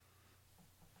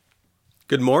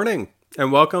Good morning and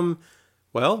welcome,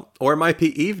 or it might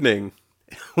be evening,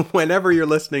 whenever you're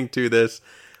listening to this.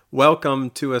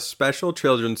 Welcome to a special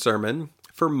children's sermon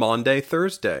for Maundy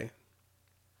Thursday.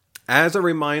 As a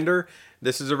reminder,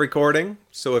 this is a recording,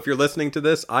 so if you're listening to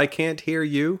this, I can't hear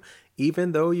you,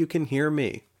 even though you can hear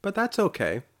me. But that's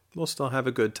okay. We'll still have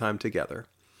a good time together.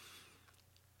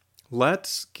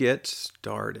 Let's get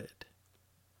started.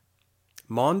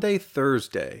 Maundy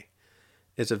Thursday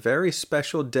is a very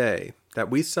special day that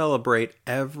we celebrate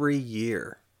every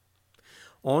year.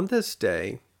 On this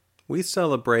day, we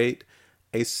celebrate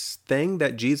a thing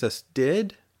that Jesus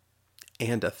did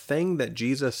and a thing that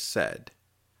Jesus said.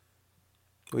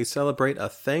 We celebrate a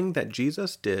thing that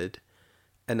Jesus did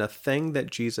and a thing that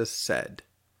Jesus said.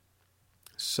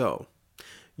 So,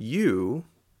 you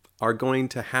are going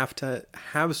to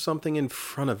have something in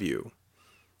front of you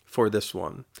for this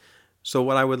one. So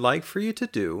what I would like for you to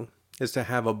do is to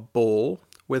have a bowl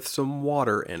with some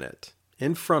water in it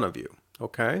in front of you,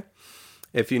 okay?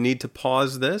 If you need to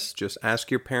pause this, just ask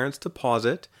your parents to pause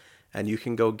it, and you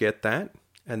can go get that,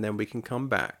 and then we can come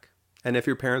back. And if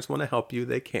your parents want to help you,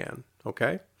 they can,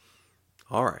 okay?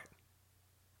 All right.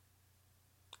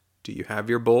 Do you have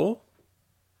your bowl?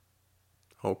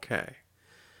 Okay.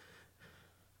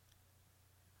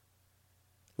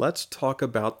 Let's talk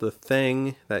about the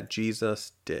thing that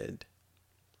Jesus did.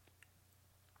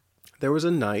 There was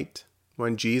a night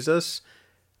when Jesus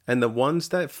and the ones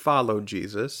that followed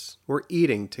Jesus were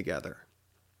eating together.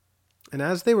 And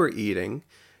as they were eating,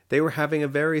 they were having a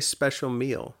very special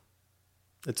meal.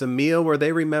 It's a meal where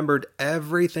they remembered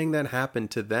everything that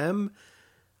happened to them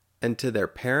and to their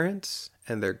parents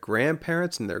and their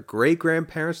grandparents and their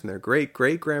great-grandparents and their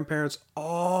great-great-grandparents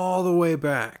all the way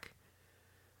back.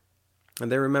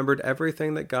 And they remembered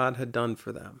everything that God had done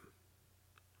for them.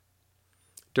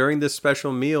 During this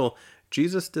special meal,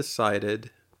 Jesus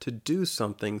decided to do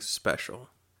something special.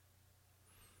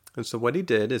 And so what he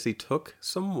did is he took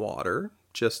some water,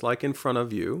 just like in front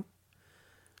of you,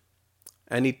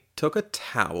 and he took a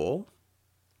towel,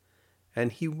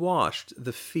 and he washed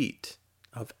the feet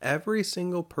of every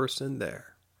single person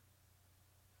there.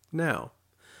 Now,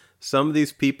 some of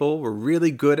these people were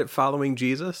really good at following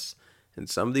Jesus, and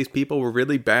some of these people were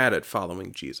really bad at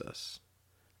following Jesus.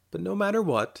 But no matter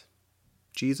what,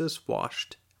 Jesus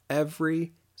washed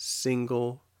every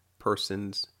single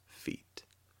person's feet.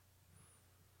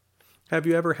 Have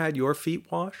you ever had your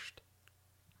feet washed?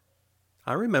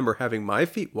 I remember having my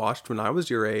feet washed when I was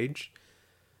your age.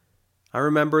 I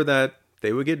remember that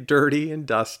they would get dirty and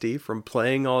dusty from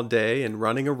playing all day and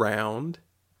running around.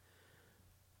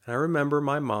 I remember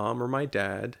my mom or my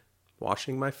dad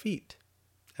washing my feet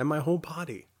and my whole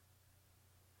body.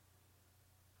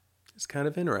 It's kind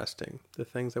of interesting, the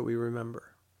things that we remember.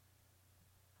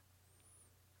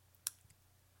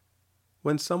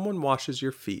 When someone washes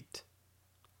your feet,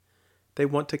 they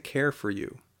want to care for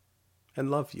you and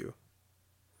love you.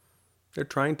 They're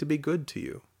trying to be good to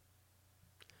you,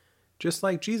 just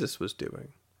like Jesus was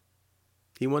doing.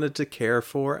 He wanted to care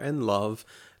for and love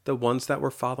the ones that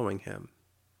were following him.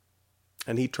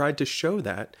 And he tried to show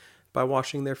that by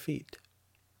washing their feet.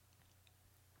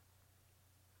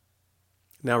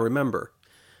 Now remember,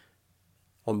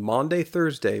 on Maundy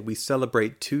Thursday, we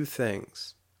celebrate two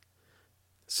things.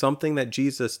 Something that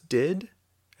Jesus did,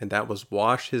 and that was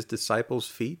wash his disciples'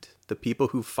 feet, the people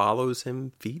who follows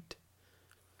him feet,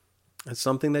 and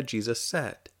something that Jesus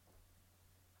said.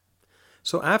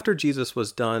 So after Jesus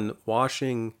was done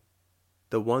washing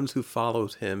the ones who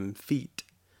followed him feet,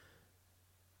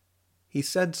 he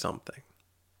said something.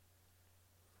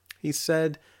 He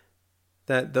said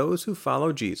that those who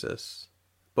follow Jesus,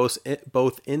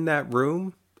 both in that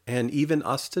room and even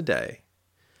us today,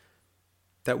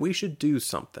 that we should do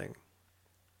something.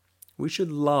 We should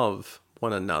love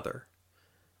one another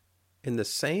in the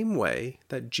same way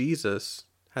that Jesus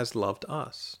has loved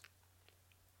us.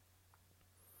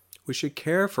 We should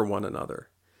care for one another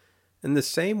in the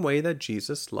same way that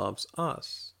Jesus loves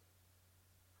us.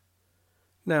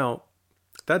 Now,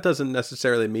 that doesn't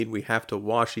necessarily mean we have to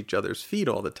wash each other's feet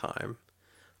all the time,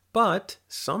 but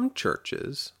some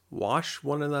churches wash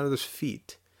one another's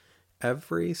feet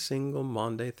every single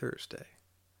Maundy Thursday.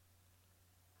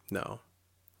 No.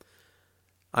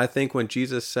 I think when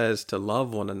Jesus says to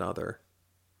love one another,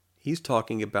 he's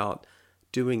talking about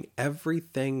doing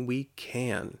everything we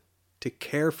can to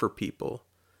care for people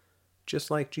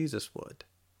just like Jesus would.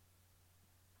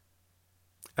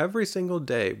 Every single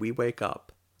day we wake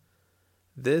up,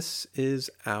 this is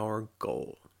our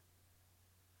goal.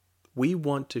 We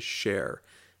want to share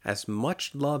as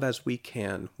much love as we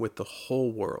can with the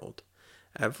whole world.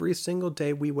 Every single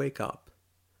day we wake up,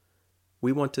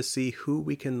 We want to see who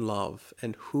we can love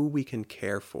and who we can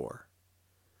care for.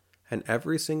 And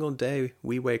every single day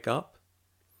we wake up,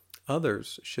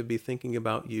 others should be thinking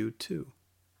about you too.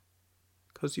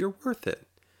 Because you're worth it.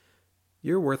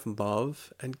 You're worth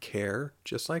love and care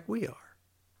just like we are.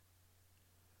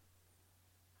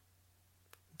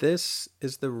 This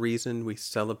is the reason we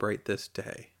celebrate this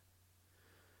day.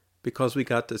 Because we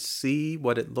got to see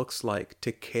what it looks like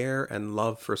to care and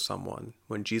love for someone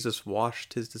when Jesus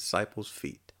washed his disciples'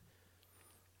 feet.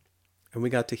 And we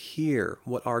got to hear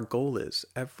what our goal is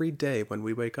every day when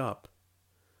we wake up.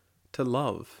 To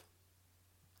love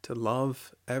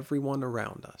everyone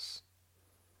around us.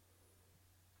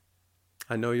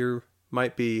 I know you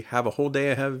might have a whole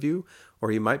day ahead of you,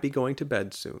 or you might be going to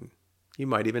bed soon. You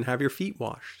might even have your feet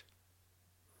washed.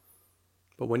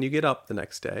 But when you get up the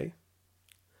next day,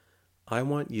 I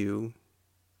want you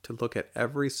to look at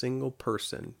every single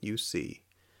person you see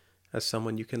as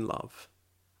someone you can love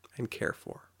and care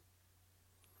for.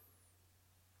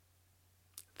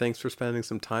 Thanks for spending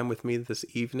some time with me this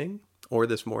evening or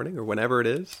this morning or whenever it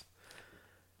is.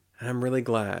 And I'm really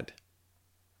glad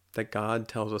that God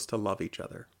tells us to love each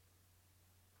other.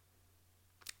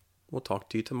 We'll talk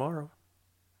to you tomorrow.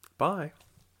 Bye.